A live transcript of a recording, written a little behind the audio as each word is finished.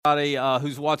Everybody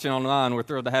who's watching online, we're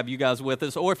thrilled to have you guys with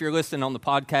us. Or if you're listening on the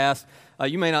podcast,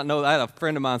 you may not know. I had a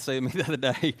friend of mine say to me the other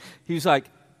day, he was like,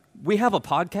 "We have a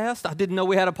podcast? I didn't know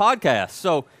we had a podcast."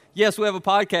 So, yes, we have a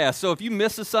podcast. So if you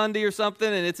miss a Sunday or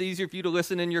something and it's easier for you to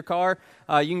listen in your car,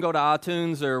 you can go to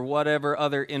iTunes or whatever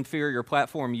other inferior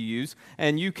platform you use,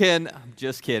 and you can, I'm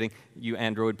just kidding, you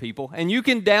Android people, and you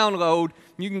can download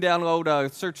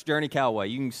Search Journey Callaway.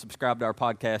 You can subscribe to our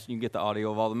podcast, and you can get the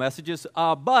audio of all the messages.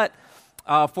 But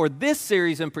for this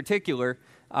series in particular,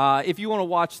 if you want to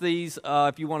watch these,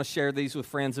 if you want to share these with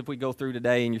friends, if we go through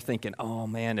today and you're thinking, oh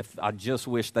man, if I just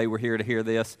wish they were here to hear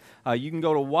this, you can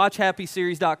go to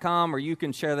watchhappyseries.com or you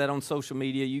can share that on social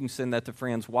media. You can send that to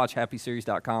friends,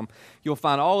 watchhappyseries.com. You'll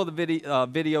find all of the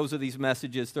videos of these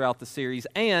messages throughout the series,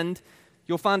 and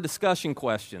you'll find discussion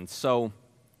questions. So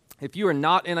if you are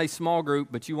not in a small group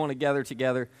but you want to gather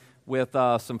together with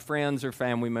some friends or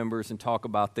family members and talk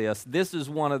about this. This is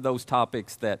one of those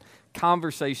topics that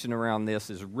conversation around this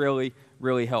is really,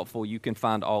 really helpful. You can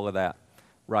find all of that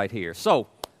right here. So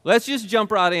let's just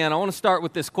jump right in. I want to start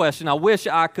with this question. I wish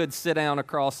I could sit down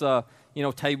across a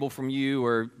table from you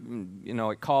or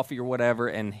at coffee or whatever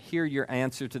and hear your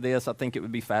answer to this. I think it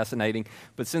would be fascinating.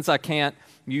 But since I can't,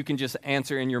 you can just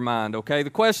answer in your mind, okay? The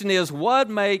question is, what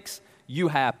makes you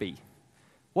happy?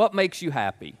 What makes you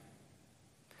happy?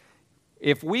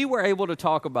 If we were able to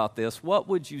talk about this, what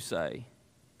would you say?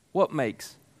 What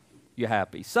makes you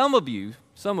happy? Some of you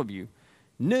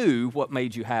knew what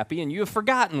made you happy, and you have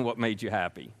forgotten what made you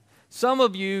happy. Some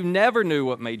of you never knew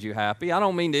what made you happy. I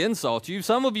don't mean to insult you.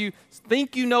 Some of you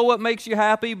think you know what makes you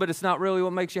happy, but it's not really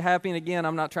what makes you happy. And again,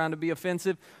 I'm not trying to be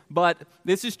offensive, but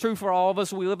this is true for all of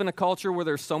us. We live in a culture where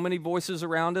there's so many voices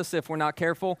around us. If we're not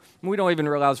careful, we don't even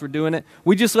realize we're doing it.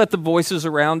 We just let the voices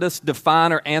around us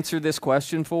define or answer this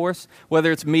question for us, whether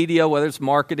it's media, whether it's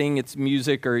marketing, it's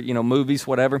music, or movies,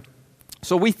 whatever.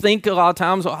 So we think a lot of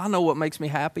times, I know what makes me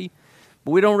happy.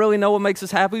 But we don't really know what makes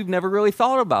us happy. We've never really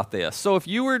thought about this. So if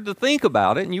you were to think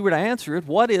about it and you were to answer it,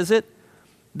 what is it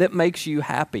that makes you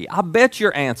happy? I bet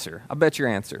your answer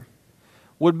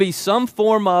would be some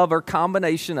form of or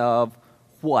combination of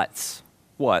what's.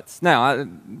 Now,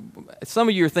 some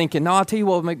of you are thinking, no, I'll tell you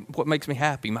what makes me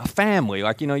happy. My family.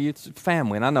 It's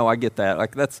family, and I know I get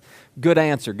that. That's good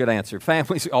answer.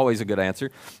 Family's always a good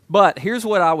answer. But here's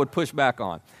what I would push back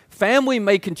on. Family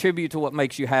may contribute to what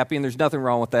makes you happy, and there's nothing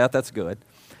wrong with that. That's good.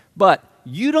 But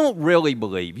you don't really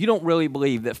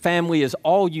believe that family is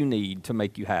all you need to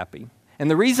make you happy.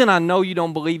 And the reason I know you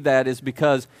don't believe that is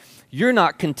because you're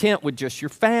not content with just your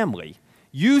family.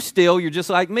 You're just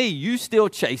like me. You still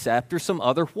chase after some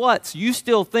other whats. You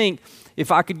still think, if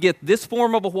I could get this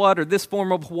form of a what or this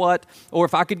form of what, or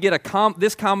if I could get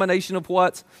this combination of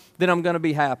whats, then I'm going to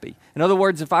be happy. In other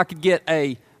words, if I could get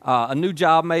a new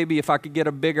job maybe, if I could get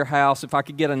a bigger house, if I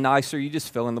could get a nicer, you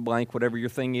just fill in the blank, whatever your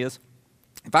thing is.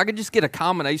 If I could just get a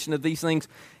combination of these things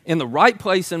in the right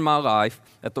place in my life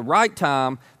at the right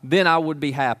time, then I would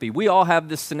be happy. We all have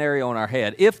this scenario in our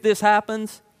head. If this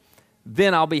happens,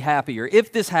 then I'll be happier.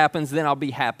 If this happens, then I'll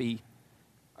be happier.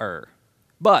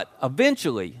 But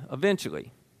eventually,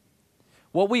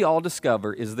 what we all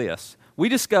discover is this. We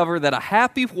discover that a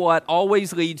happy what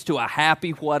always leads to a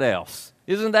happy what else.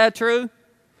 Isn't that true?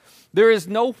 There is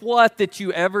no what that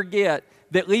you ever get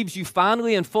that leaves you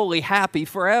finally and fully happy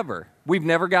forever. We've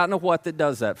never gotten a what that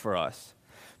does that for us.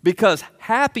 Because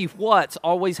happy whats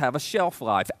always have a shelf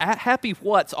life. Happy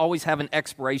whats always have an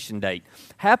expiration date.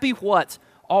 Happy whats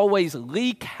always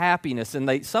leak happiness,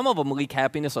 and some of them leak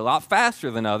happiness a lot faster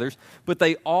than others, but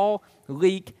they all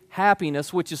leak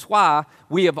happiness, which is why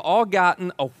we have all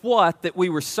gotten a what that we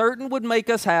were certain would make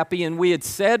us happy, and we had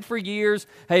said for years,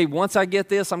 hey, once I get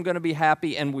this, I'm going to be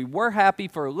happy, and we were happy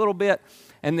for a little bit,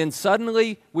 and then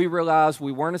suddenly we realized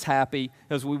we weren't as happy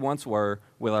as we once were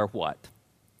with our what.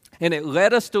 And it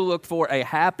led us to look for a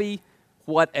happy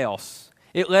what else.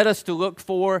 It led us to look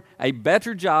for a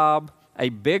better job, a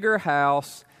bigger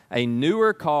house, a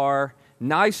newer car,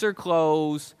 nicer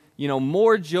clothes,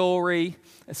 more jewelry.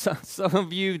 Some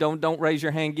of you, don't raise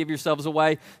your hand, give yourselves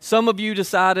away. Some of you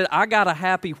decided, I got a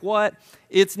happy what?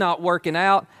 It's not working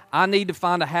out. I need to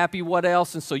find a happy what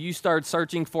else? And so you started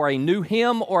searching for a new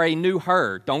him or a new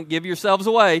her. Don't give yourselves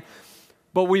away.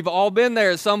 But we've all been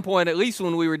there at some point, at least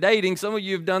when we were dating. Some of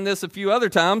you have done this a few other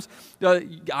times.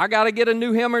 I got to get a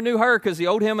new him or new her because the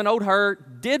old him and old her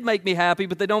did make me happy,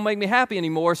 but they don't make me happy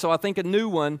anymore, so I think a new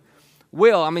one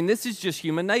will. This is just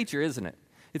human nature, isn't it?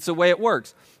 It's the way it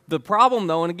works. The problem,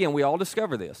 though, and again, we all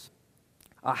discover this,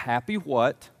 a happy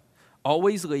what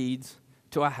always leads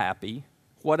to a happy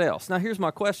what else? Now, here's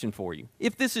my question for you.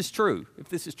 If this is true,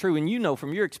 and you know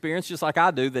from your experience, just like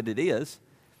I do, that it is,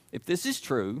 if this is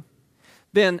true,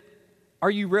 then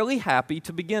are you really happy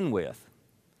to begin with?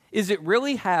 Is it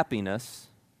really happiness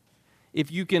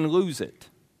if you can lose it?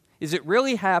 Is it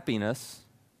really happiness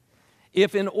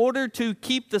if in order to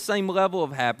keep the same level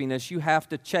of happiness, you have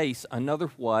to chase another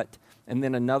what, and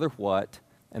then another what,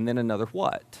 and then another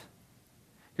what?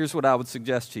 Here's what I would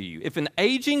suggest to you. If an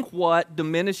aging what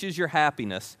diminishes your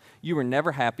happiness, you were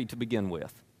never happy to begin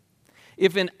with.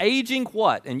 If an aging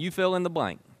what, and you fill in the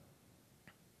blank,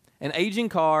 an aging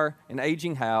car, an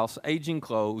aging house, aging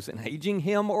clothes, an aging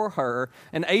him or her,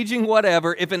 an aging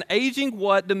whatever, if an aging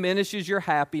what diminishes your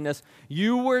happiness,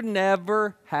 you were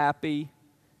never happy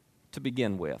to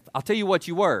begin with. I'll tell you what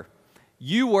you were.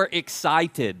 You were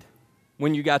excited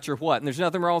when you got your what. And there's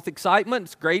nothing wrong with excitement.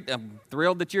 It's great. I'm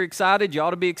thrilled that you're excited. You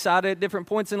ought to be excited at different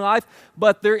points in life.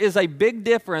 But there is a big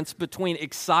difference between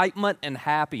excitement and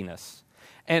happiness.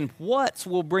 And whats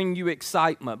will bring you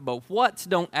excitement, but whats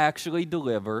don't actually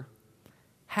deliver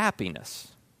happiness.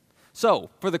 So,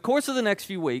 for the course of the next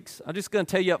few weeks, I'm just going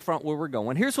to tell you up front where we're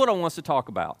going. Here's what I want us to talk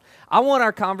about. I want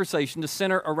our conversation to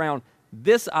center around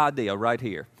this idea right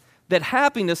here, that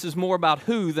happiness is more about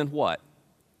who than what.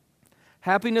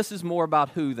 Happiness is more about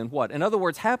who than what. In other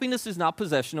words, happiness is not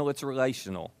possessional, it's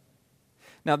relational.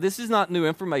 Now, this is not new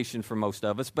information for most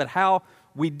of us, but how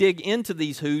we dig into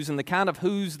these who's and the kind of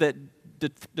who's that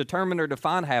determine or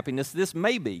define happiness, this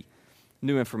may be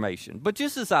new information. But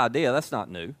just this idea, that's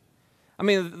not new. I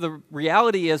mean, the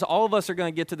reality is all of us are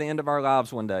going to get to the end of our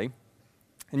lives one day,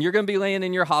 and you're going to be laying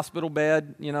in your hospital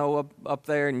bed, up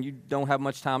there, and you don't have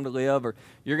much time to live, or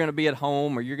you're going to be at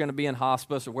home, or you're going to be in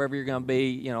hospice, or wherever you're going to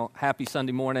be, happy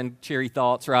Sunday morning, cheery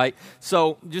thoughts, right?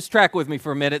 So just track with me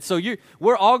for a minute. So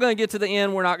we're all going to get to the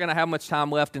end. We're not going to have much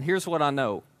time left, and here's what I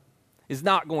know is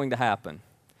not going to happen.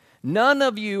 None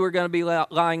of you are going to be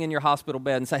lying in your hospital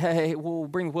bed and say, hey, we'll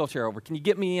bring the wheelchair over. Can you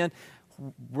get me in?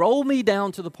 Roll me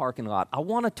down to the parking lot. I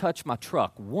want to touch my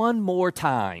truck one more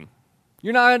time.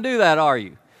 You're not going to do that, are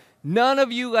you? None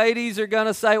of you ladies are going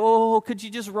to say, could you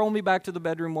just roll me back to the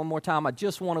bedroom one more time? I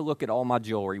just want to look at all my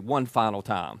jewelry one final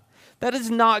time. That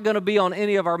is not going to be on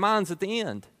any of our minds at the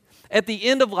end. At the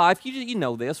end of life, you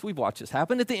know this, we've watched this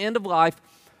happen. At the end of life,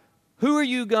 who are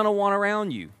you going to want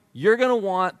around you? You're going to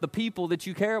want the people that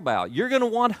you care about. You're going to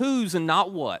want who's and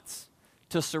not what's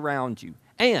to surround you.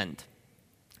 And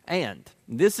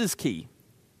this is key.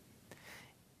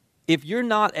 If you're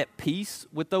not at peace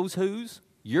with those who's,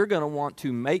 you're going to want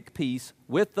to make peace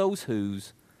with those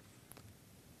who's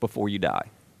before you die.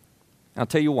 I'll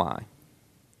tell you why.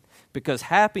 Because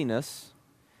happiness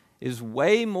is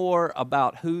way more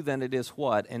about who than it is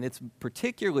what, and it's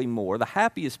particularly more, the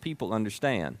happiest people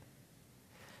understand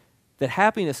that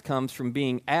happiness comes from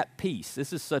being at peace.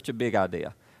 This is such a big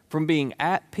idea. From being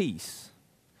at peace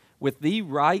with the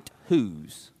right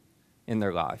who's in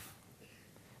their life.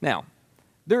 Now,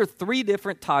 there are three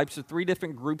different types of three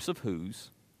different groups of who's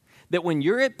that when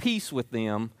you're at peace with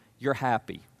them, you're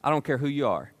happy. I don't care who you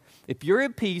are. If you're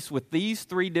at peace with these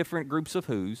three different groups of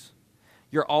who's,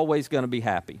 you're always going to be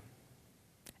happy.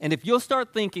 And if you'll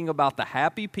start thinking about the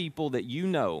happy people that you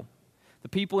know, the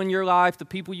people in your life, the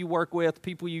people you work with,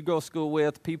 people you go to school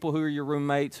with, people who are your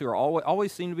roommates who are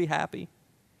always seem to be happy,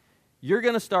 you're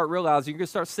going to start realizing, you're going to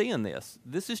start seeing this.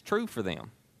 This is true for them.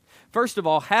 First of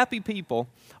all, happy people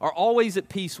are always at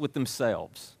peace with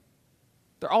themselves.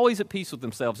 They're always at peace with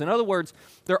themselves. In other words,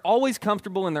 they're always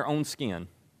comfortable in their own skin.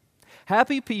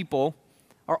 Happy people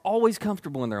are always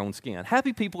comfortable in their own skin.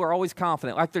 Happy people are always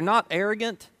confident. Like they're not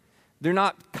arrogant. They're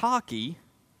not cocky.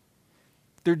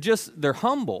 They're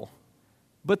humble.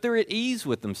 But they're at ease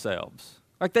with themselves.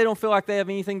 Like they don't feel like they have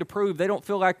anything to prove. They don't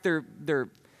feel like they're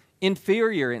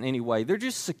inferior in any way. They're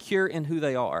just secure in who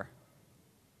they are.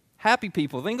 Happy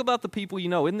people, think about the people you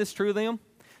know. Isn't this true of them?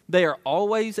 They are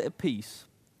always at peace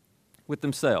with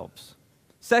themselves.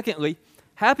 Secondly,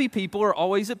 happy people are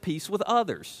always at peace with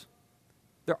others.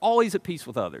 They're always at peace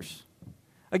with others.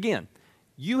 Again,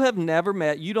 you have never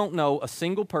met, you don't know a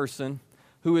single person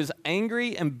who is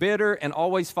angry and bitter and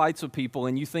always fights with people,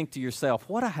 and you think to yourself,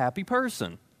 what a happy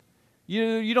person.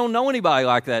 You don't know anybody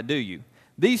like that, do you?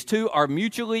 These two are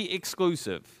mutually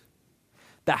exclusive.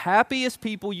 The happiest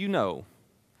people you know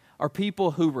are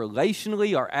people who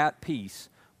relationally are at peace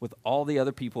with all the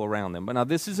other people around them. But now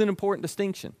this is an important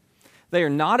distinction. They are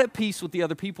not at peace with the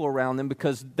other people around them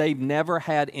because they've never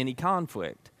had any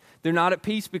conflict. They're not at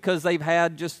peace because they've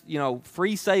had just,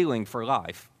 free sailing for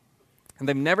life. And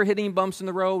they've never hit any bumps in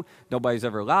the road. Nobody's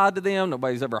ever lied to them.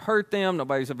 Nobody's ever hurt them.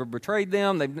 Nobody's ever betrayed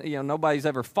them. Nobody's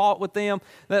ever fought with them.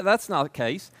 That's not the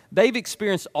case. They've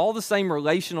experienced all the same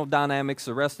relational dynamics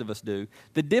the rest of us do.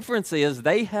 The difference is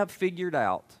they have figured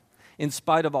out, in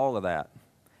spite of all of that,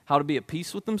 how to be at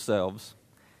peace with themselves,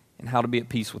 and how to be at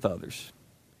peace with others.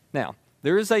 Now,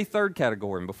 there is a third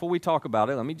category, and before we talk about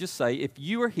it, let me just say, if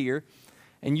you are here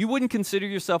and you wouldn't consider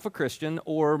yourself a Christian,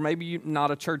 or maybe you're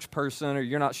not a church person, or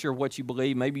you're not sure what you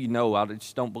believe, maybe you know I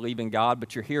just don't believe in God,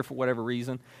 but you're here for whatever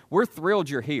reason, we're thrilled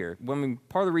you're here. I mean,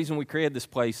 part of the reason we created this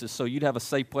place is so you'd have a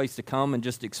safe place to come and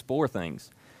just explore things.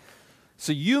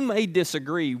 So you may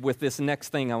disagree with this next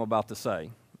thing I'm about to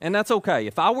say, and that's okay.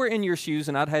 If I were in your shoes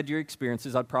and I'd had your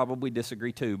experiences, I'd probably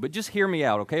disagree too, but just hear me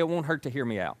out, okay? It won't hurt to hear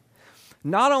me out.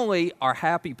 Not only are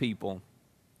happy people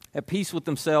at peace with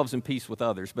themselves and peace with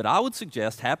others, but I would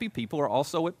suggest happy people are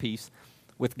also at peace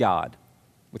with God.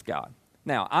 With God.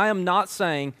 Now, I am not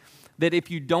saying that if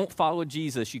you don't follow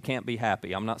Jesus, you can't be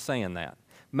happy. I'm not saying that.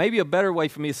 Maybe a better way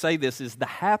for me to say this is the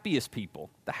happiest people,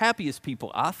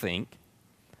 I think,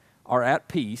 are at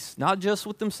peace, not just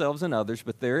with themselves and others,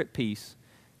 but they're at peace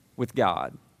with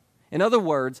God. In other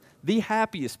words, the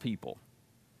happiest people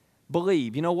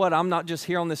believe, you know what, I'm not just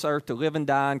here on this earth to live and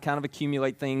die and kind of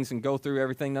accumulate things and go through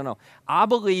everything. No. I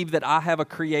believe that I have a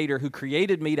creator who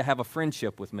created me to have a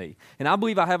friendship with me. And I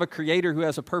believe I have a creator who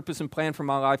has a purpose and plan for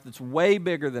my life that's way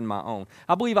bigger than my own.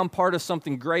 I believe I'm part of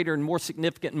something greater and more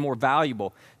significant and more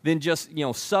valuable than just,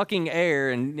 sucking air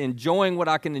and enjoying what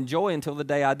I can enjoy until the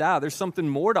day I die. There's something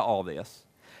more to all this.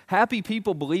 Happy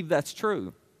people believe that's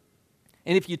true.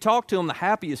 And if you talk to them, the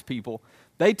happiest people,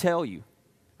 they tell you,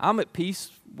 I'm at peace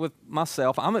with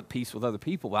myself. I'm at peace with other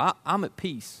people. I'm at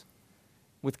peace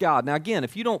with God. Now, again,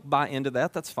 if you don't buy into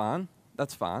that, that's fine.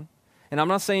 That's fine. And I'm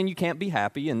not saying you can't be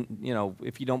happy and,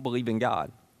 if you don't believe in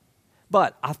God.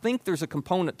 But I think there's a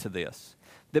component to this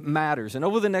that matters. And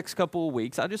over the next couple of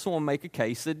weeks, I just want to make a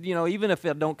case that, even if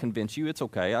I don't convince you, it's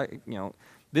okay.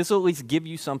 This will at least give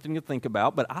you something to think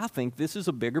about. But I think this is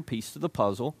a bigger piece to the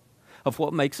puzzle of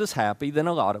what makes us happy than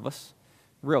a lot of us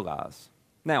realize.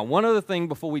 Now, one other thing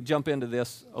before we jump into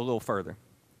this a little further.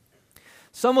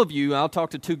 Some of you, I'll talk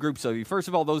to two groups of you. First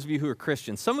of all, those of you who are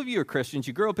Christians. Some of you are Christians.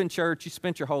 You grew up in church. You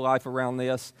spent your whole life around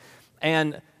this.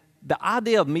 And the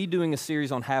idea of me doing a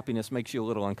series on happiness makes you a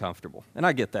little uncomfortable. And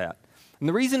I get that. And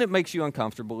the reason it makes you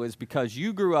uncomfortable is because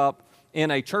you grew up in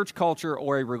a church culture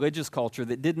or a religious culture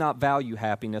that did not value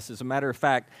happiness. As a matter of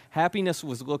fact, happiness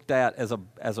was looked at as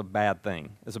a bad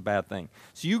thing,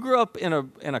 So you grew up in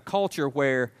a culture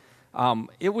where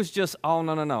it was just, no.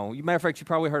 Matter of fact, you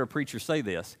probably heard a preacher say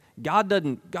this.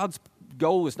 God's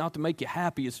goal is not to make you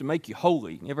happy, it's to make you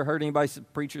holy. You ever heard anybody,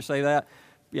 preacher, say that?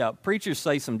 Yeah, preachers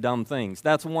say some dumb things.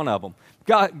 That's one of them.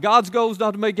 God's goal is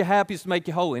not to make you happy, it's to make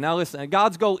you holy. Now listen,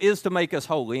 God's goal is to make us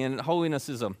holy, and holiness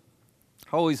is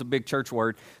holy is a big church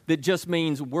word that just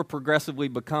means we're progressively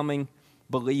becoming,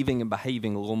 believing, and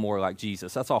behaving a little more like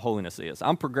Jesus. That's all holiness is.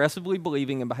 I'm progressively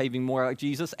believing and behaving more like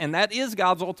Jesus, and that is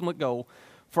God's ultimate goal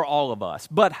for all of us.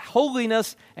 But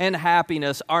holiness and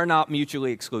happiness are not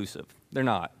mutually exclusive. They're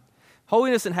not.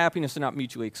 Holiness and happiness are not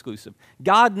mutually exclusive.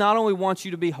 God not only wants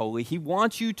you to be holy, He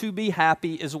wants you to be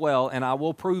happy as well, and I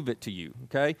will prove it to you,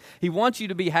 okay? He wants you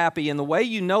to be happy, and the way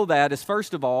you know that is,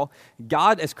 first of all,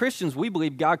 God, as Christians, we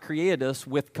believe God created us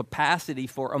with capacity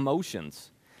for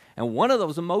emotions. And one of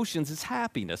those emotions is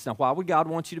happiness. Now, why would God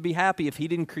want you to be happy if He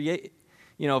didn't create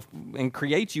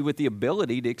you with the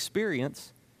ability to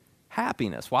experience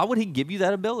happiness? Why would He give you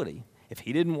that ability if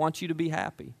He didn't want you to be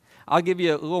happy? I'll give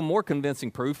you a little more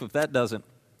convincing proof if that doesn't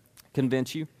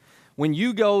convince you. When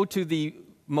you go to the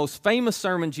most famous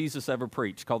sermon Jesus ever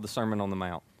preached, called the Sermon on the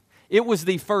Mount, it was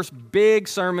the first big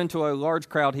sermon to a large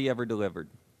crowd He ever delivered.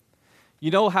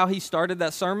 You know how He started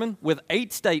that sermon? With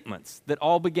 8 statements that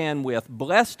all began with,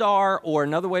 blessed are, or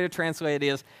another way to translate it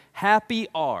is, happy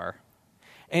are.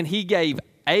 And He gave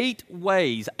 8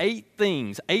 ways, 8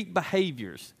 things, 8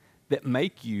 behaviors that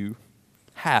make you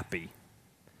happy.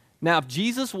 Now, if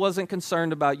Jesus wasn't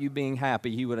concerned about you being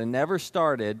happy, He would have never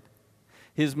started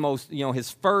his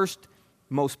first,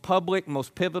 most public,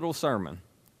 most pivotal sermon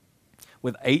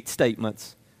with 8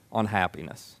 statements on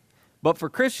happiness. But for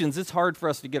Christians, it's hard for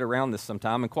us to get around this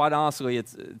sometime, and quite honestly,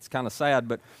 it's kind of sad,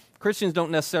 but Christians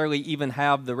don't necessarily even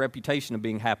have the reputation of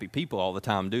being happy people all the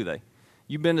time, do they?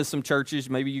 You've been to some churches,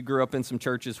 maybe you grew up in some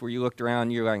churches where you looked around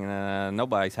and you're like, nah,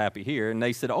 nobody's happy here. And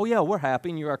they said, oh yeah, we're happy.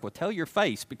 And you're like, well, tell your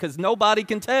face, because nobody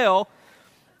can tell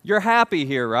you're happy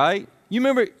here, right? You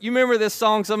remember this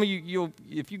song? Some of you,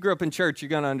 if you grew up in church, you're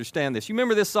going to understand this. You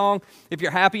remember this song, If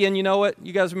You're Happy and You Know It?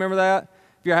 You guys remember that?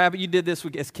 If you're happy, you did this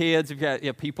as kids.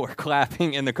 People are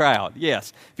clapping in the crowd.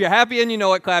 Yes. If you're happy and you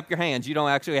know it, clap your hands. You don't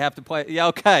actually have to play. Yeah,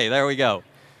 okay, there we go.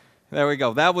 There we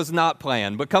go. That was not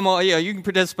planned, but come on, you can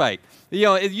participate.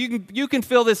 You can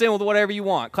fill this in with whatever you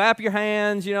want. Clap your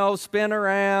hands, spin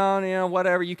around,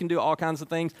 whatever. You can do all kinds of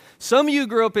things. Some of you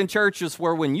grew up in churches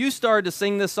where when you started to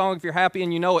sing this song, if you're happy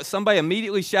and you know it, somebody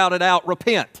immediately shouted out,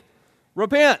 repent.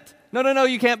 Repent. No,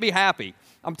 you can't be happy.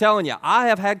 I'm telling you, I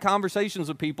have had conversations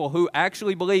with people who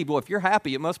actually believe, well, if you're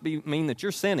happy, it must mean that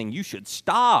you're sinning. You should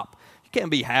stop. Can't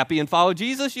be happy and follow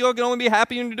Jesus. You can only be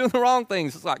happy when you're doing the wrong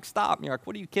things. It's like, stop. And you're like,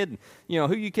 what are you kidding? Who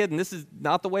are you kidding? This is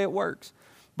not the way it works.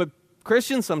 But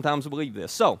Christians sometimes believe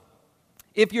this. So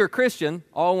if you're a Christian,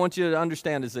 all I want you to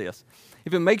understand is this.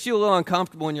 If it makes you a little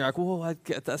uncomfortable and you're like, well,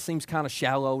 that seems kind of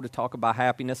shallow to talk about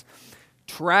happiness,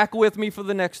 track with me for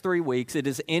the next 3 weeks. It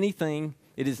is anything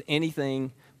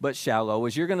but shallow.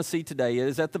 As you're going to see today, it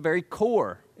is at the very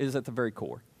core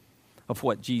of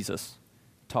what Jesus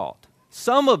taught.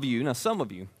 Some of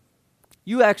you,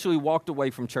 you actually walked away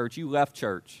from church. You left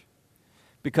church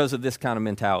because of this kind of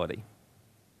mentality.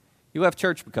 You left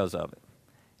church because of it.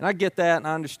 And I get that and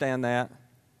I understand that.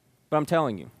 But I'm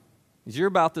telling you, as you're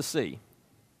about to see,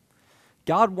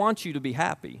 God wants you to be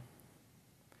happy.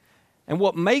 And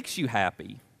what makes you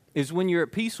happy is when you're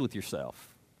at peace with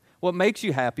yourself. What makes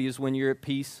you happy is when you're at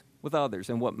peace with others.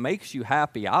 And what makes you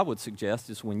happy, I would suggest,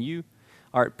 is when you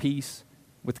are at peace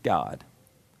with God.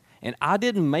 And I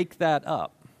didn't make that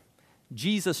up.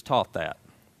 Jesus taught that.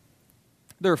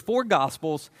 There are 4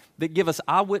 Gospels that give us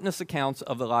eyewitness accounts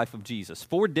of the life of Jesus.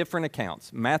 4 different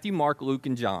accounts: Matthew, Mark, Luke,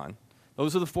 and John.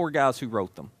 Those are the 4 guys who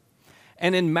wrote them.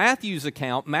 And in Matthew's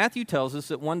account, Matthew tells us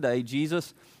that one day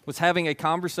Jesus was having a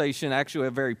conversation, actually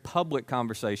a very public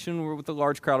conversation with a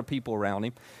large crowd of people around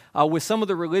him, with some of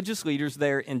the religious leaders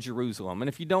there in Jerusalem. And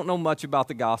if you don't know much about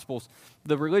the Gospels,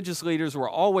 the religious leaders were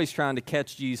always trying to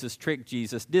catch Jesus, trick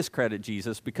Jesus, discredit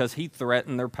Jesus because he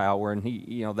threatened their power and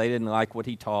they didn't like what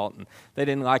he taught and they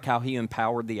didn't like how he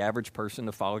empowered the average person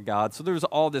to follow God. So there was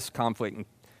all this conflict and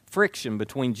friction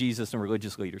between Jesus and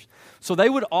religious leaders. So they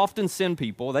would often send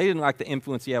people, they didn't like the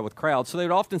influence he had with crowds, so they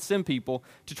would often send people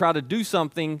to try to do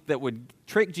something that would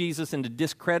trick Jesus into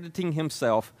discrediting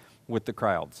himself with the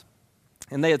crowds.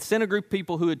 And they had sent a group of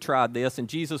people who had tried this, and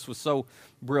Jesus was so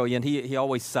brilliant, he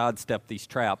always sidestepped these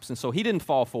traps, and so he didn't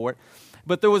fall for it.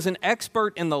 But there was an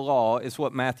expert in the law, is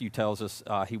what Matthew tells us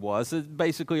he was.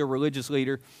 Basically a religious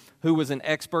leader who was an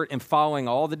expert in following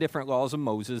all the different laws of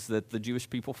Moses that the Jewish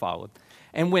people followed.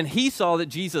 And when he saw that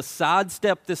Jesus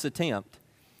sidestepped this attempt,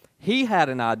 he had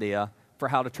an idea for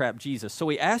how to trap Jesus. So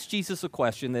he asked Jesus a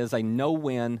question that is a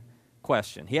no-win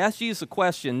question. He asked Jesus a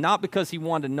question not because he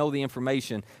wanted to know the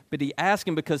information, but he asked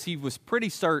him because he was pretty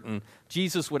certain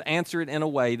Jesus would answer it in a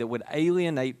way that would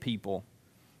alienate people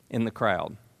in the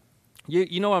crowd.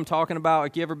 You know what I'm talking about?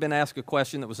 Like, you ever been asked a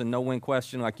question that was a no-win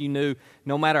question? Like, you knew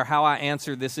no matter how I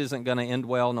answer, this isn't going to end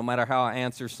well. No matter how I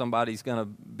answer, somebody's going to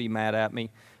be mad at me.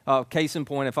 Case in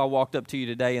point, if I walked up to you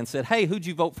today and said, hey, who'd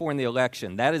you vote for in the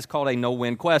election? That is called a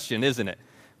no-win question, isn't it?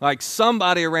 Like,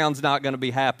 somebody around's not going to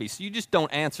be happy. So you just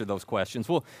don't answer those questions.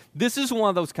 Well, this is one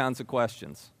of those kinds of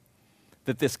questions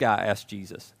that this guy asked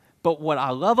Jesus. But what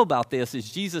I love about this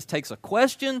is Jesus takes a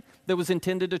question that was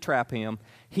intended to trap him.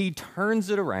 He turns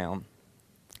it around,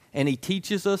 and he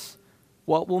teaches us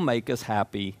what will make us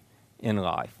happy in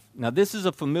life. Now, this is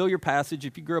a familiar passage.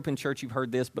 If you grew up in church, you've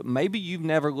heard this, but maybe you've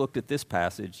never looked at this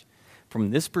passage from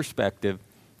this perspective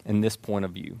and this point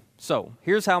of view. So,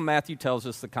 here's how Matthew tells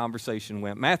us the conversation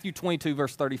went. Matthew 22,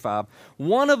 verse 35.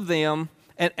 One of them,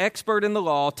 an expert in the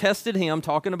law, tested him,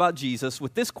 talking about Jesus,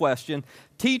 with this question: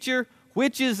 Teacher,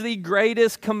 which is the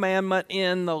greatest commandment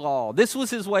in the law? This was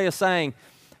his way of saying,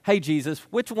 hey, Jesus,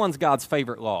 which one's God's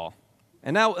favorite law?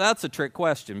 And now that's a trick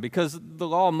question, because the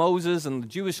law of Moses and the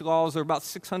Jewish laws, there are about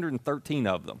 613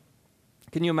 of them.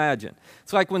 Can you imagine?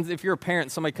 It's like if you're a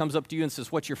parent, somebody comes up to you and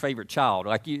says, what's your favorite child?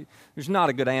 There's not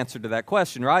a good answer to that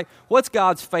question, right? What's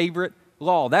God's favorite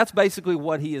law? That's basically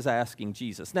what he is asking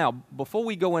Jesus. Now, before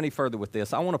we go any further with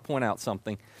this, I want to point out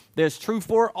something that's true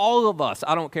for all of us.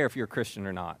 I don't care if you're a Christian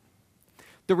or not.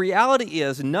 The reality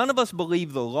is, none of us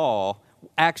believe the law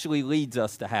actually leads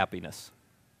us to happiness.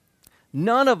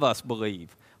 None of us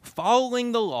believe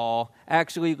following the law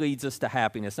actually leads us to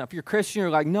happiness. Now, if you're a Christian, you're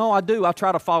like, no, I do. I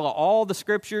try to follow all the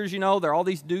scriptures, there are all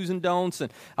these do's and don'ts,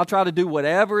 and I'll try to do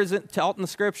whatever is taught in the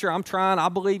scripture. I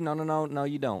believe. No,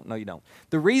 you don't.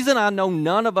 The reason I know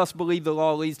none of us believe the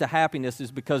law leads to happiness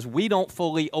is because we don't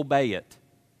fully obey it.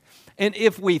 And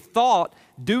if we thought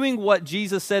doing what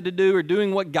Jesus said to do or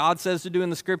doing what God says to do in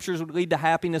the scriptures would lead to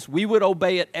happiness, we would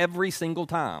obey it every single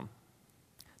time.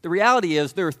 The reality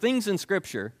is there are things in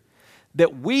Scripture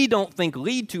that we don't think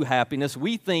lead to happiness.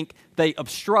 We think they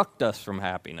obstruct us from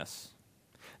happiness.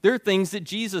 There are things that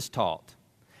Jesus taught.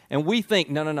 And we think,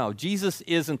 no, Jesus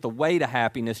isn't the way to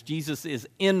happiness. Jesus is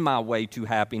in my way to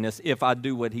happiness if I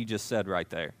do what he just said right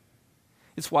there.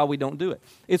 It's why we don't do it.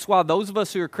 It's why those of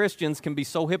us who are Christians can be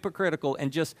so hypocritical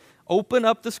and just open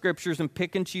up the scriptures and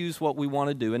pick and choose what we want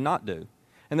to do and not do.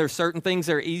 And there are certain things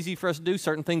that are easy for us to do,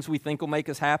 certain things we think will make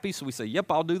us happy, so we say,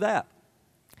 yep, I'll do that.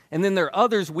 And then there are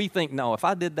others we think, no, if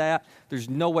I did that, there's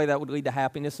no way that would lead to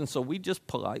happiness, and so we just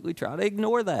politely try to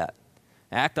ignore that,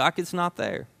 act like it's not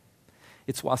there.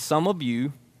 It's why some of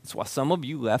you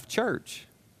left church.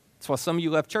 It's why some of you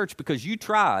left church, because you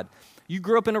tried. You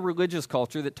grew up in a religious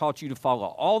culture that taught you to follow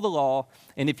all the law,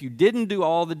 and if you didn't do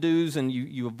all the do's and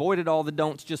you avoided all the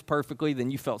don'ts just perfectly,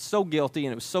 then you felt so guilty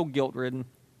and it was so guilt-ridden.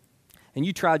 And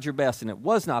you tried your best and it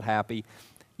was not happy.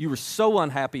 You were so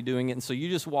unhappy doing it, and so you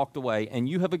just walked away, and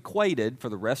you have equated for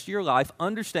the rest of your life,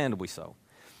 understandably so,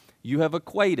 you have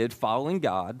equated following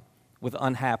God with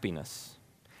unhappiness.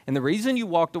 And the reason you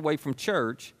walked away from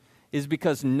church is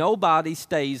because nobody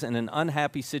stays in an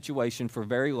unhappy situation for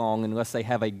very long unless they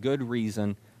have a good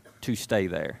reason to stay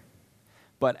there.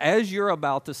 But as you're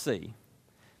about to see,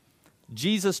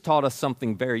 Jesus taught us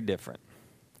something very different.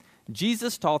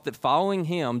 Jesus taught that following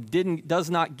him does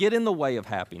not get in the way of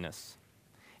happiness.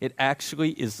 It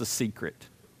actually is the secret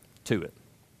to it.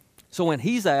 So when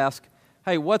he's asked,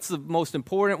 hey, what's the most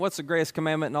important, what's the greatest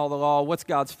commandment in all the law, what's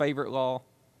God's favorite law?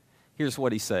 Here's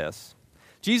what he says.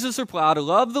 Jesus replied,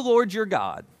 love the Lord your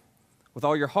God with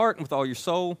all your heart and with all your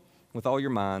soul, with all your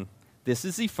mind. This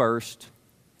is the first,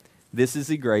 this is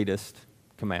the greatest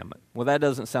commandment. Well, that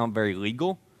doesn't sound very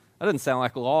legal. That doesn't sound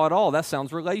like a law at all. That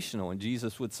sounds relational, and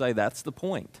Jesus would say that's the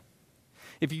point.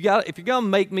 If you're going to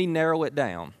make me narrow it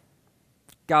down,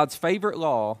 God's favorite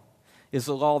law is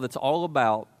the law that's all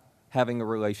about having a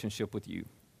relationship with you.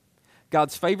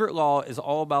 God's favorite law is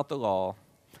all about the law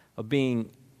of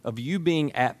you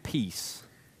being at peace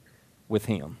with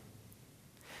him.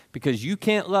 Because you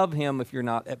can't love him if you're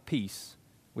not at peace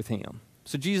with him.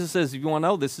 So Jesus says, if you want to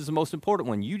know, this is the most important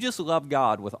one. You just love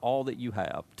God with all that you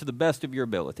have, to the best of your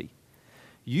ability.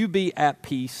 You be at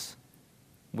peace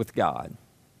with God.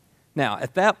 Now,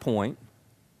 at that point,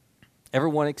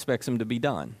 everyone expects him to be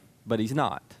done, but he's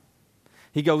not.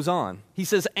 He goes on. He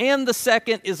says, and the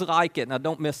second is like it. Now,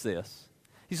 don't miss this.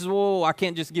 He says, whoa, I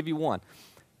can't just give you one.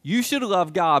 You should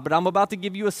love God, but I'm about to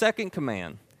give you a second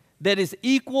command that is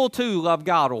equal to love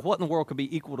God. Well, what in the world could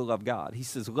be equal to love God? He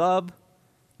says, love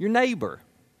your neighbor.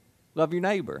 Love your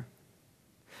neighbor.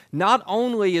 Not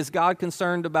only is God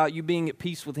concerned about you being at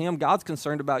peace with him, God's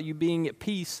concerned about you being at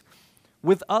peace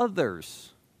with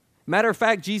others. Matter of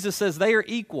fact, Jesus says they are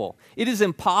equal. It is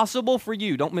impossible for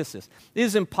you, don't miss this, it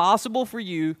is impossible for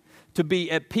you to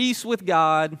be at peace with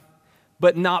God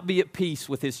but not be at peace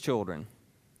with his children.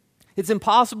 It's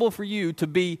impossible for you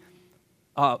to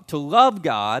love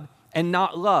God and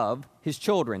not love his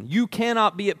children. You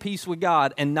cannot be at peace with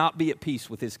God and not be at peace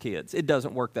with his kids. It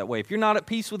doesn't work that way. If you're not at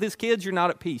peace with his kids, you're not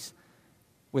at peace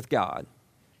with God.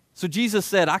 So Jesus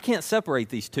said, I can't separate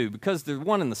these two because they're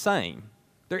one and the same.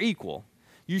 They're equal.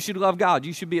 You should love God.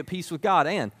 You should be at peace with God,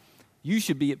 and you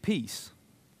should be at peace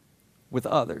with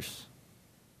others.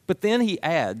 But then he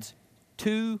adds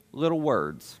two little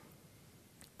words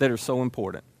that are so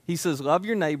important. He says, love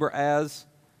your neighbor as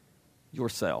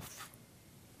yourself.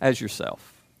 As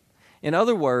yourself. In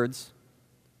other words,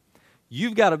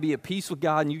 you've got to be at peace with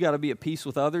God and you've got to be at peace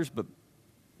with others, but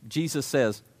Jesus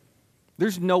says,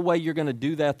 there's no way you're going to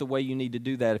do that the way you need to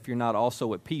do that if you're not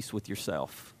also at peace with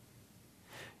yourself.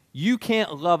 You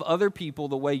can't love other people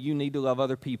the way you need to love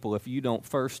other people if you don't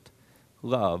first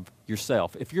love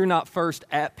yourself. If you're not first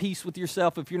at peace with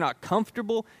yourself, if you're not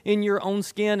comfortable in your own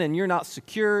skin and you're not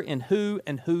secure in who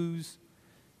and whose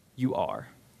you are.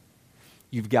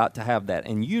 You've got to have that.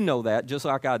 And you know that just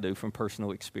like I do from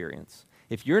personal experience.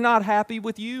 If you're not happy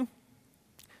with you,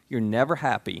 you're never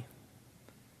happy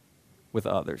with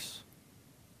others.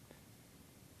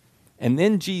 And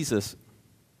then Jesus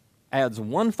adds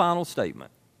one final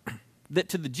statement that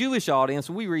to the Jewish audience,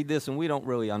 we read this and we don't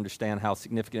really understand how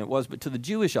significant it was, but to the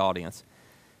Jewish audience,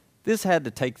 this had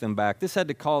to take them back. This had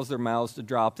to cause their mouths to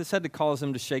drop. This had to cause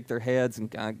them to shake their heads and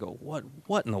kind of go,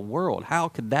 what in the world? How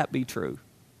could that be true?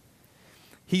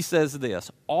 He says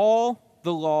this, all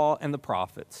the law and the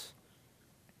prophets.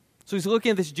 So he's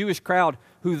looking at this Jewish crowd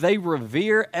who they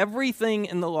revere everything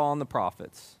in the law and the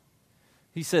prophets.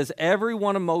 He says, every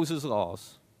one of Moses'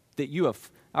 laws that you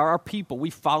have, our people, we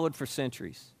followed for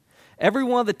centuries. Every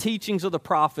one of the teachings of the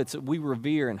prophets that we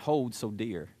revere and hold so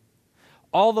dear.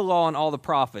 All the law and all the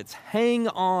prophets hang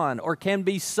on or can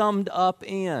be summed up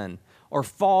in or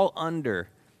fall under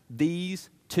these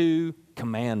two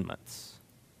commandments.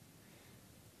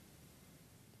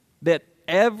 That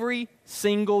every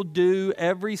single do,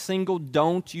 every single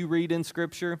don't you read in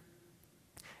Scripture,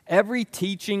 every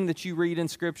teaching that you read in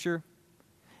Scripture,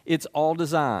 it's all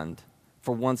designed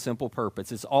for one simple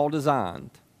purpose. It's all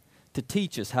designed to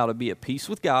teach us how to be at peace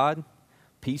with God,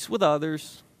 peace with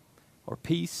others, or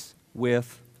peace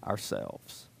with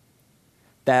ourselves.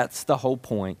 That's the whole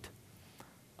point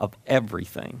of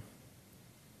everything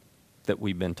that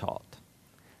we've been taught.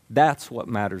 That's what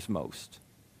matters most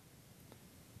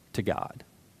to God.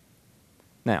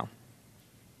 Now,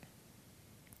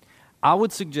 I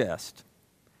would suggest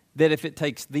that if it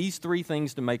takes these three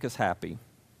things to make us happy,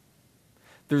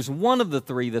 there's one of the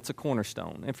three that's a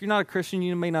cornerstone. If you're not a Christian,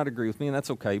 you may not agree with me, and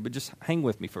that's okay, but just hang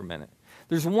with me for a minute.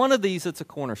 There's one of these that's a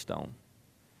cornerstone.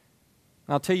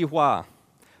 I'll tell you why.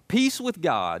 Peace with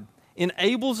God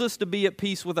enables us to be at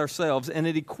peace with ourselves, and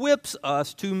it equips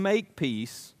us to make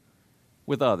peace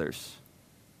with others.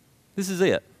 This is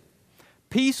it.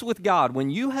 Peace with God. When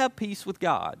you have peace with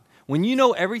God, when you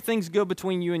know everything's good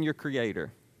between you and your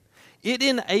Creator, it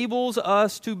enables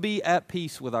us to be at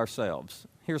peace with ourselves.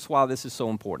 Here's why this is so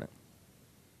important.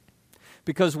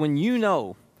 Because when you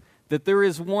know that there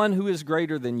is one who is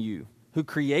greater than you, who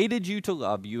created you to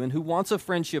love you and who wants a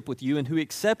friendship with you and who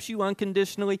accepts you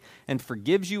unconditionally and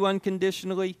forgives you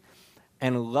unconditionally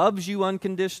and loves you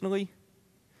unconditionally,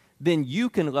 then you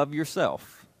can love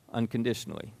yourself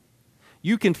unconditionally.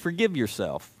 You can forgive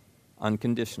yourself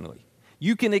unconditionally.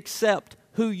 You can accept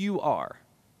who you are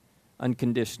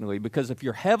unconditionally, because if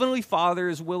your Heavenly Father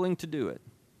is willing to do it,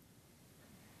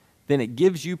 then it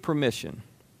gives you permission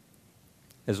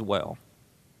as well.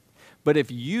 But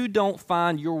if you don't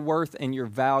find your worth and your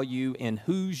value in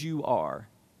whose you are,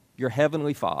 your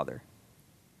Heavenly Father,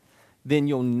 then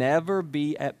you'll never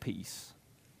be at peace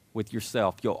with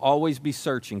yourself. You'll always be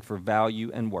searching for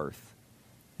value and worth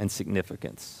and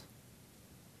significance.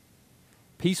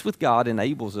 Peace with God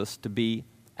enables us to be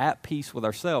at peace with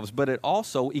ourselves, but it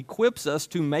also equips us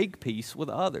to make peace with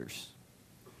others.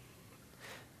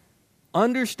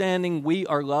 Understanding we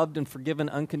are loved and forgiven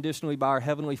unconditionally by our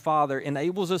Heavenly Father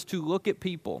enables us to look at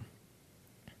people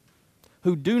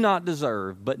who do not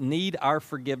deserve but need our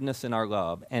forgiveness and our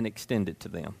love and extend it to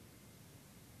them.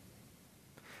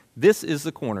 This is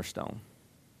the cornerstone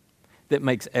that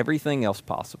makes everything else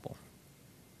possible.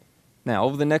 Now,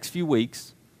 over the next few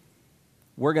weeks,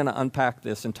 we're going to unpack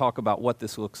this and talk about what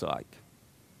this looks like.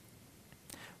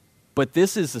 But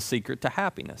this is the secret to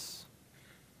happiness.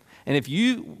 And if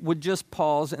you would just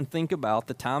pause and think about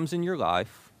the times in your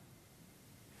life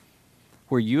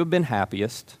where you have been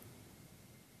happiest,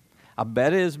 I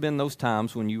bet it has been those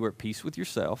times when you were at peace with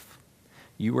yourself,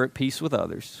 you were at peace with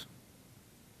others,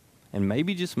 and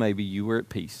maybe, just maybe, you were at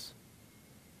peace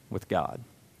with God.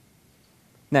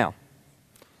 Now,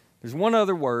 there's one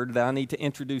other word that I need to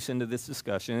introduce into this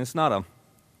discussion. It's not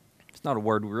a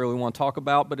word we really want to talk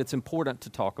about, but it's important to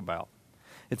talk about.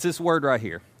 It's this word right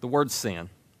here, the word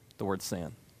sin. The word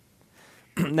sin.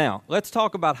 Now, let's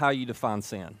talk about how you define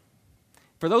sin.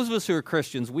 For those of us who are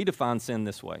Christians, we define sin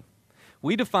this way.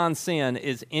 We define sin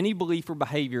as any belief or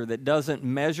behavior that doesn't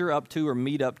measure up to or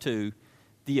meet up to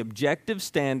the objective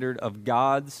standard of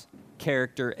God's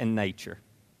character and nature.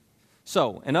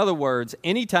 So, in other words,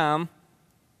 anytime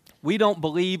we don't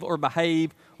believe or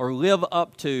behave or live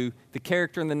up to the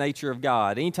character and the nature of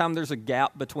God, anytime there's a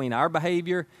gap between our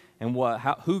behavior and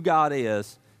who God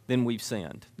is, then we've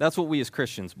sinned. That's what we as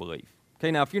Christians believe. Okay,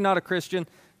 now if you're not a Christian,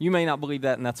 you may not believe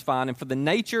that, and that's fine. And for the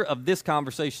nature of this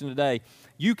conversation today,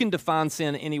 you can define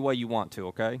sin any way you want to,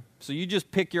 okay? So you just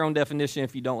pick your own definition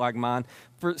if you don't like mine.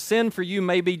 For sin for you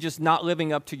may be just not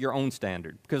living up to your own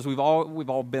standard, because we've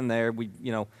all been there. We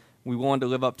wanted to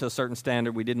live up to a certain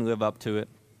standard. We didn't live up to it.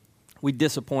 We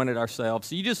disappointed ourselves.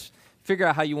 So you just figure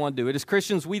out how you want to do it. As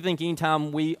Christians, we think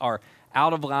anytime we are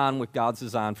out of line with God's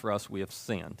design for us, we have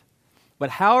sinned. But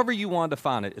however you want to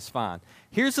define it is fine.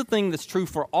 Here's the thing that's true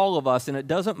for all of us, and it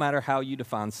doesn't matter how you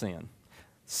define sin.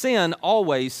 Sin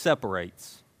always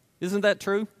separates. Isn't that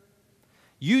true?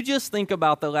 You just think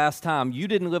about the last time you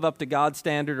didn't live up to God's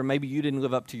standard, or maybe you didn't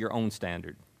live up to your own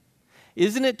standard.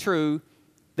 Isn't it true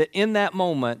that in that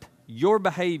moment, your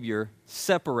behavior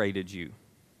separated you?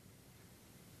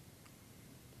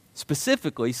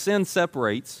 Specifically, sin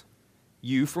separates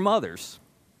you from others.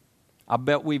 I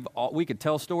bet we could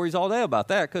tell stories all day about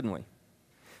that, couldn't we?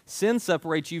 Sin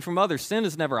separates you from others. Sin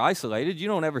is never isolated. You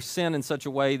don't ever sin in such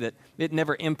a way that it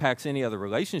never impacts any other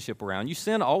relationship around you.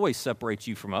 Sin always separates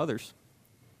you from others.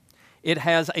 It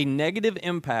has a negative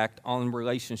impact on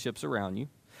relationships around you.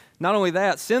 Not only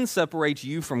that, sin separates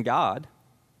you from God.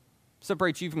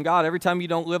 Separates you from God. Every time you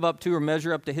don't live up to or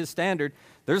measure up to His standard,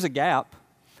 there's a gap.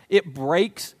 It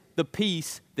breaks the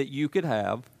peace that you could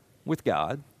have with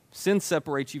God. Sin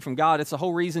separates you from God. It's the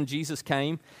whole reason Jesus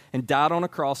came and died on a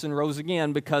cross and rose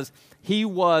again, because he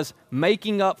was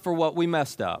making up for what we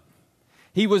messed up.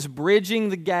 He was bridging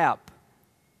the gap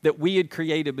that we had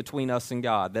created between us and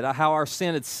God, that how our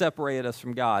sin had separated us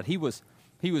from God. He was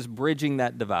bridging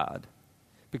that divide.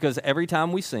 Because every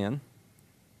time we sin,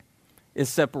 it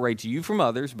separates you from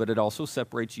others, but it also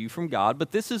separates you from God.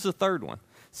 But this is the third one.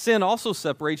 Sin also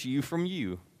separates you from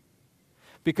you.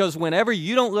 Because whenever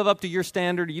you don't live up to your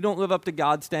standard, you don't live up to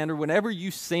God's standard, whenever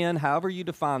you sin, however you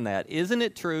define that, isn't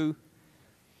it true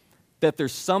that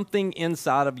there's something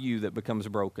inside of you that becomes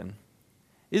broken?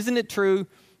 Isn't it true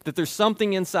that there's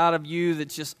something inside of you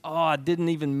that's just, I didn't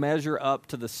even measure up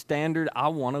to the standard I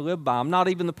want to live by. I'm not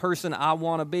even the person I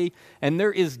want to be. And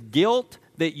there is guilt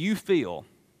that you feel.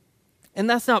 And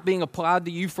that's not being applied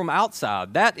to you from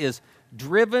outside. That is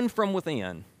driven from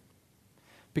within,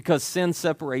 because sin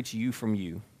separates you from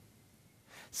you.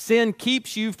 Sin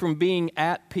keeps you from being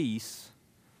at peace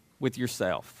with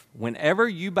yourself. Whenever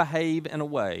you behave in a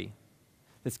way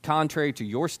that's contrary to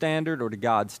your standard or to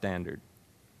God's standard,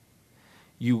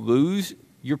 you lose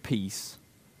your peace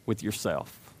with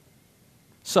yourself.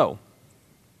 So,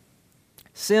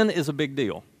 sin is a big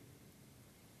deal.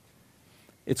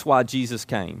 It's why Jesus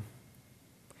came.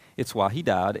 It's why he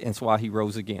died, and it's why he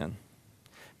rose again.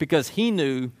 Because he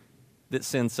knew that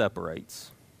sin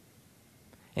separates.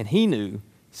 And he knew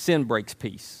sin breaks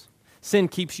peace. Sin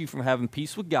keeps you from having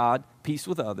peace with God, peace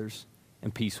with others,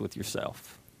 and peace with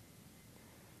yourself.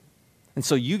 And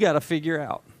so you got to figure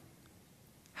out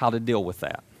how to deal with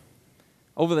that.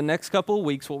 Over the next couple of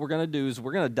weeks, what we're going to do is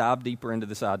we're going to dive deeper into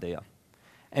this idea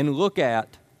and look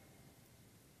at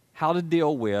how to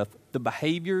deal with the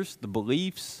behaviors, the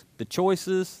beliefs, the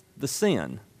choices, the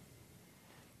sin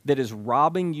that is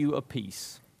robbing you of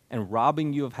peace and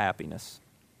robbing you of happiness,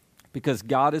 because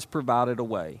God has provided a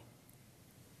way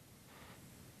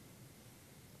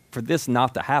for this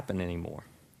not to happen anymore.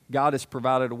 God has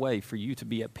provided a way for you to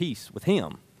be at peace with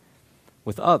him,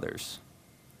 with others,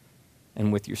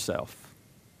 and with yourself.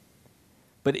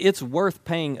 But it's worth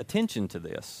paying attention to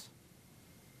this.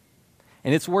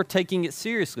 And it's worth taking it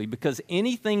seriously, because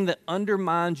anything that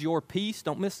undermines your peace,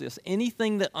 don't miss this,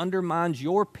 anything that undermines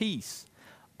your peace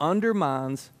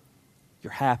undermines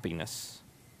your happiness.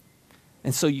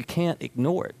 And so you can't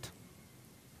ignore it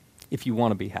if you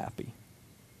want to be happy.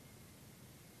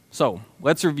 So,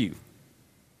 let's review.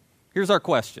 Here's our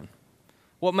question.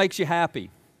 What makes you happy?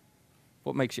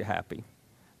 What makes you happy?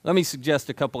 Let me suggest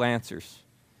a couple answers.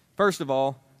 First of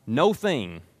all, no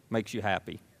thing makes you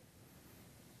happy.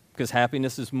 Because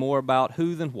happiness is more about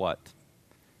who than what.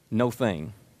 No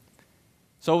thing.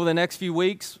 So over the next few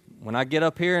weeks, when I get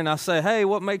up here and I say, hey,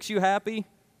 what makes you happy?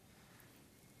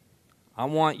 I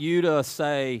want you to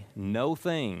say, no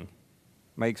thing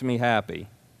makes me happy.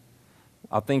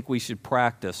 I think we should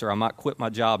practice, or I might quit my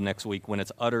job next week when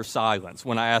it's utter silence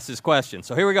when I ask this question.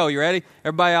 So here we go. You ready?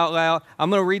 Everybody out loud. I'm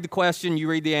going to read the question. You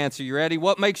read the answer. You ready?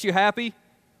 What makes you happy?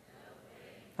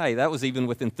 Hey, that was even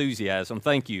with enthusiasm.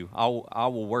 Thank you. I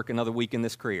will work another week in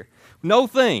this career. No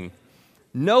thing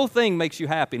makes you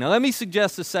happy. Now, let me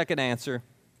suggest a second answer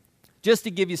just to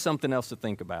give you something else to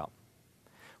think about.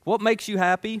 What makes you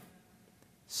happy?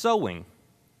 Sowing.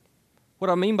 What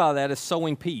I mean by that is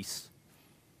sowing peace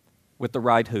with the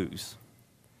right who's.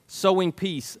 Sowing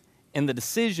peace in the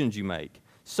decisions you make.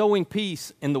 Sowing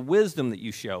peace in the wisdom that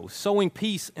you show. Sowing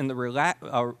peace in the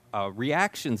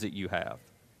reactions that you have.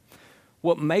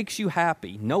 What makes you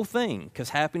happy? No thing, because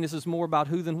happiness is more about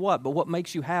who than what. But what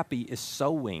makes you happy is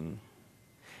sowing.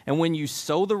 And when you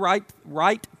sow the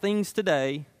right things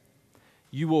today,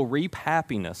 you will reap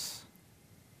happiness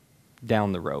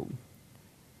down the road.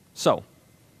 So,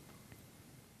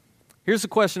 here's the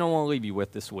question I want to leave you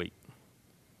with this week.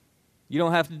 You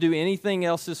don't have to do anything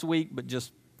else this week, but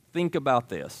just think about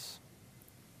this.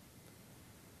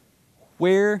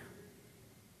 Where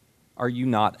are you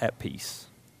not at peace?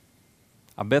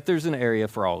 I bet there's an area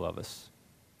for all of us.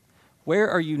 Where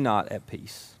are you not at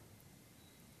peace?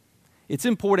 It's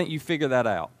important you figure that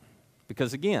out,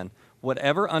 because again,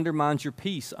 whatever undermines your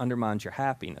peace undermines your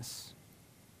happiness.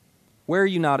 Where are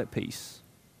you not at peace?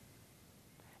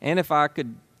 And if I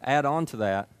could add on to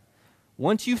that,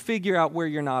 once you figure out where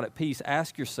you're not at peace,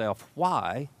 ask yourself,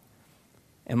 why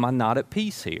am I not at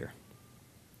peace here?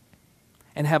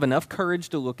 And have enough courage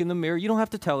to look in the mirror. You don't have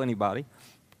to tell anybody.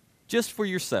 Just for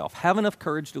yourself. Have enough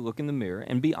courage to look in the mirror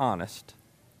and be honest.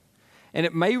 And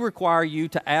it may require you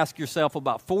to ask yourself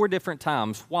about 4 different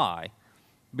times why.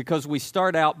 Because we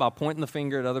start out by pointing the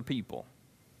finger at other people.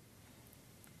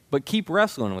 But keep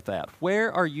wrestling with that.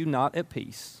 Where are you not at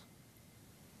peace?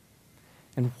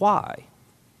 And why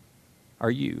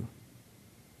are you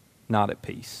not at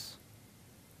peace?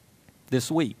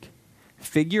 This week,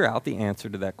 figure out the answer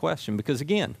to that question. Because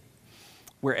again,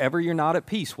 wherever you're not at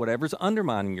peace, whatever's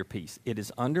undermining your peace, it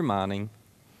is undermining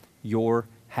your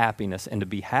happiness. And to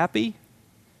be happy,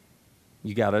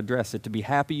 you got to address it. To be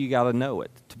happy, you got to know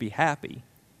it. To be happy,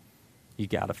 you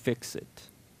got to fix it.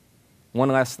 One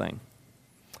last thing.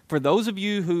 For those of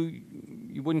you who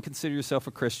you wouldn't consider yourself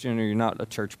a Christian, or you're not a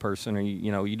church person, or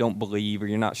you don't believe, or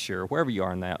you're not sure, wherever you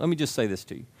are in that, let me just say this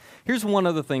to you. Here's one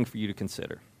other thing for you to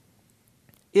consider.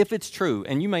 If it's true,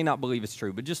 and you may not believe it's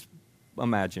true, but just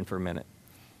imagine for a minute,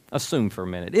 assume for a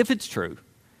minute, if it's true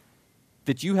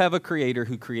that you have a creator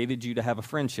who created you to have a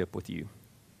friendship with you,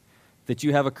 that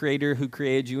you have a creator who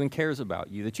created you and cares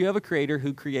about you, that you have a creator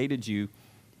who created you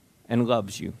and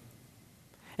loves you,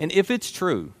 and if it's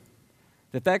true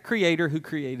that creator who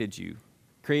created you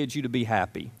to be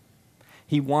happy,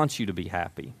 he wants you to be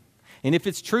happy, and if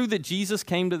it's true that Jesus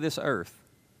came to this earth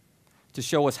to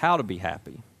show us how to be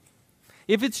happy,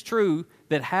 if it's true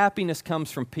that happiness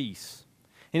comes from peace,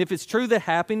 and if it's true that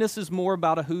happiness is more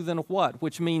about a who than a what,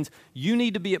 which means you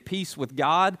need to be at peace with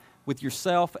God, with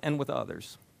yourself, and with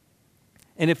others,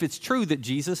 and if it's true that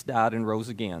Jesus died and rose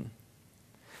again,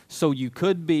 so you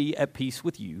could be at peace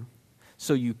with you,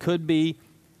 so you could be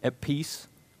at peace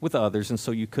with others, and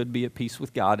so you could be at peace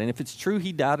with God, and if it's true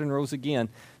he died and rose again,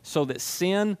 so that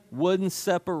sin wouldn't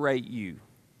separate you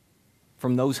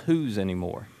from those who's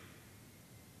anymore,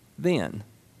 then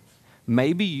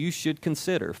maybe you should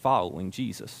consider following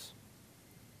Jesus.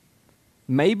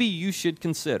 Maybe you should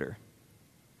consider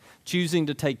choosing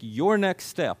to take your next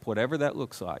step, whatever that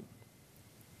looks like,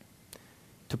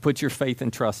 to put your faith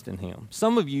and trust in him.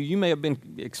 Some of you may have been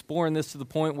exploring this to the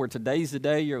point where today's the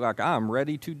day you're like, I'm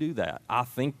ready to do that. I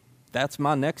think that's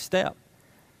my next step,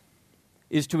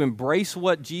 is to embrace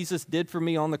what Jesus did for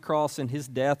me on the cross and his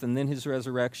death and then his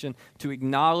resurrection, to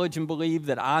acknowledge and believe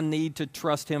that I need to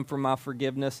trust him for my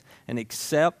forgiveness and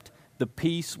accept the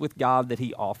peace with God that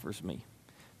he offers me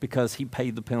because he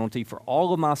paid the penalty for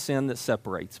all of my sin that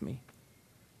separates me.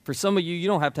 For some of you, you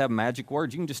don't have to have magic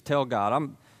words. You can just tell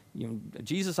God,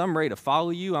 Jesus, I'm ready to follow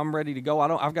you. I'm ready to go.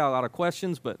 I've got a lot of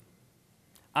questions, but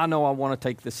I know I want to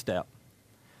take this step.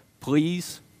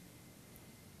 Please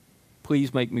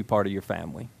make me part of your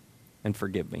family and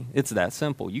forgive me. It's that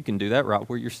simple. You can do that right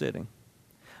where you're sitting.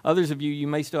 Others of you, you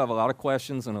may still have a lot of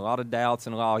questions and a lot of doubts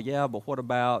and a lot of, but what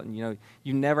about? And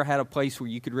you never had a place where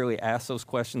you could really ask those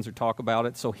questions or talk about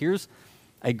it. So here's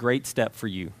a great step for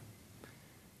you.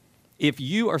 If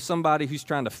you are somebody who's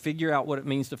trying to figure out what it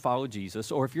means to follow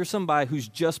Jesus, or if you're somebody who's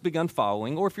just begun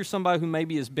following, or if you're somebody who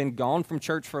maybe has been gone from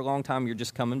church for a long time, you're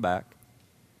just coming back,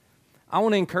 I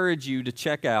want to encourage you to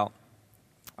check out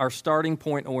our Starting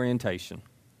Point orientation.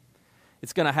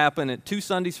 It's going to happen at 2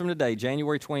 Sundays from today,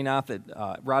 January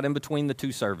 29th, right in between the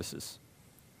two services.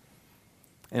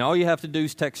 And all you have to do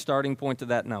is text Starting Point to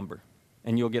that number,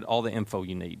 and you'll get all the info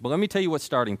you need. But let me tell you what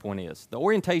Starting Point is. The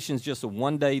orientation is just a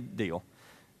one-day deal.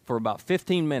 For about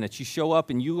 15 minutes, you show up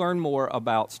and you learn more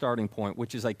about Starting Point,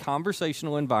 which is a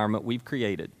conversational environment we've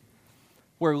created,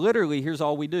 where literally here's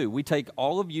all we do. We take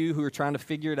all of you who are trying to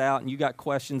figure it out and you got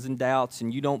questions and doubts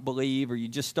and you don't believe, or you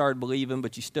just started believing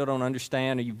but you still don't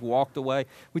understand, or you've walked away.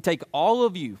 We take all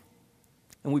of you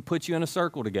and we put you in a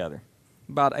circle together,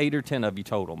 about 8 or 10 of you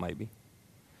total maybe.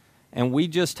 And we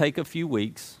just take a few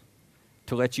weeks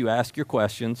to let you ask your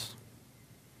questions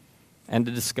and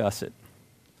to discuss it,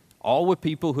 all with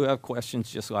people who have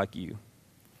questions just like you.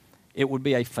 It would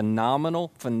be a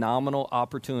phenomenal, phenomenal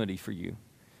opportunity for you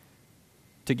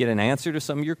to get an answer to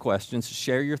some of your questions, to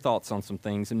share your thoughts on some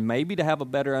things, and maybe to have a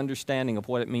better understanding of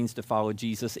what it means to follow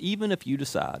Jesus, even if you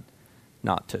decide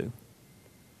not to.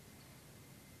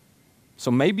 So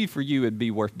maybe for you it'd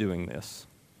be worth doing this.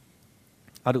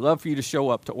 I'd love for you to show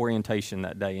up to orientation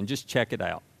that day and just check it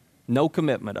out. No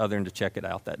commitment other than to check it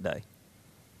out that day.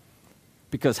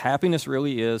 Because happiness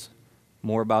really is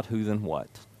more about who than what.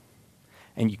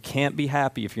 And you can't be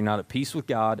happy if you're not at peace with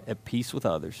God, at peace with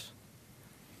others,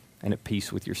 and at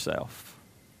peace with yourself.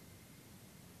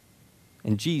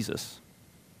 And Jesus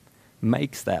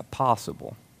makes that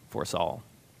possible for us all.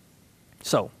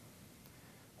 So,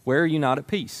 where are you not at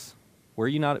peace? Where are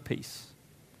you not at peace?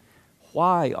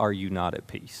 Why are you not at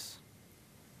peace?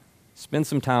 Spend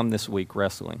some time this week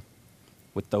wrestling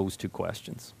with those two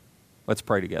questions. Let's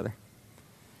pray together.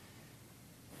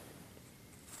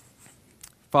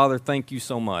 Father, thank you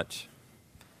so much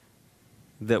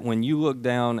that when you looked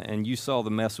down and you saw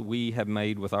the mess we have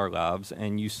made with our lives,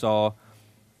 and you saw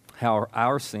how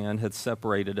our sin had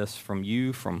separated us from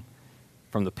you, from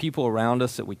the people around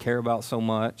us that we care about so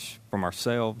much, from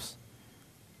ourselves,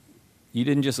 You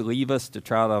didn't just leave us to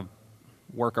try to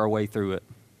work our way through it.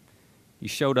 You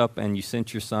showed up and you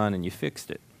sent your son and you fixed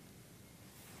it.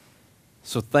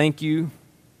 So thank you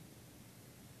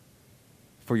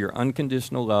for your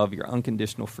unconditional love, your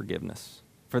unconditional forgiveness.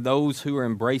 For those who are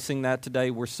embracing that today,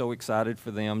 we're so excited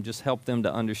for them. Just help them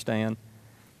to understand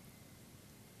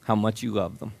how much you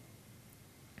love them.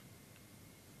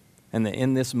 And that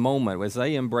in this moment, as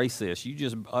they embrace this, you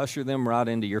just usher them right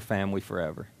into your family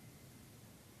forever.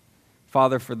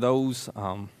 Father, for those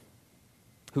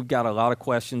who've got a lot of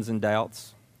questions and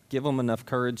doubts, give them enough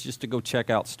courage just to go check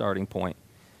out Starting Point,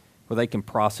 where they can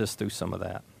process through some of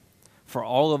that. For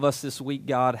all of us this week,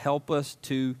 God, help us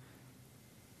to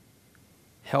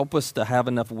have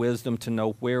enough wisdom to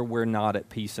know where we're not at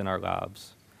peace in our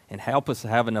lives. And help us to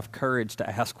have enough courage to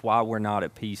ask why we're not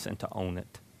at peace and to own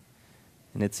it.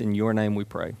 And it's in your name we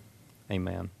pray.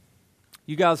 Amen.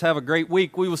 You guys have a great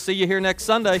week. We will see you here next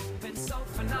Sunday.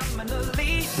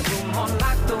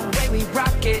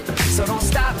 So don't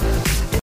stop.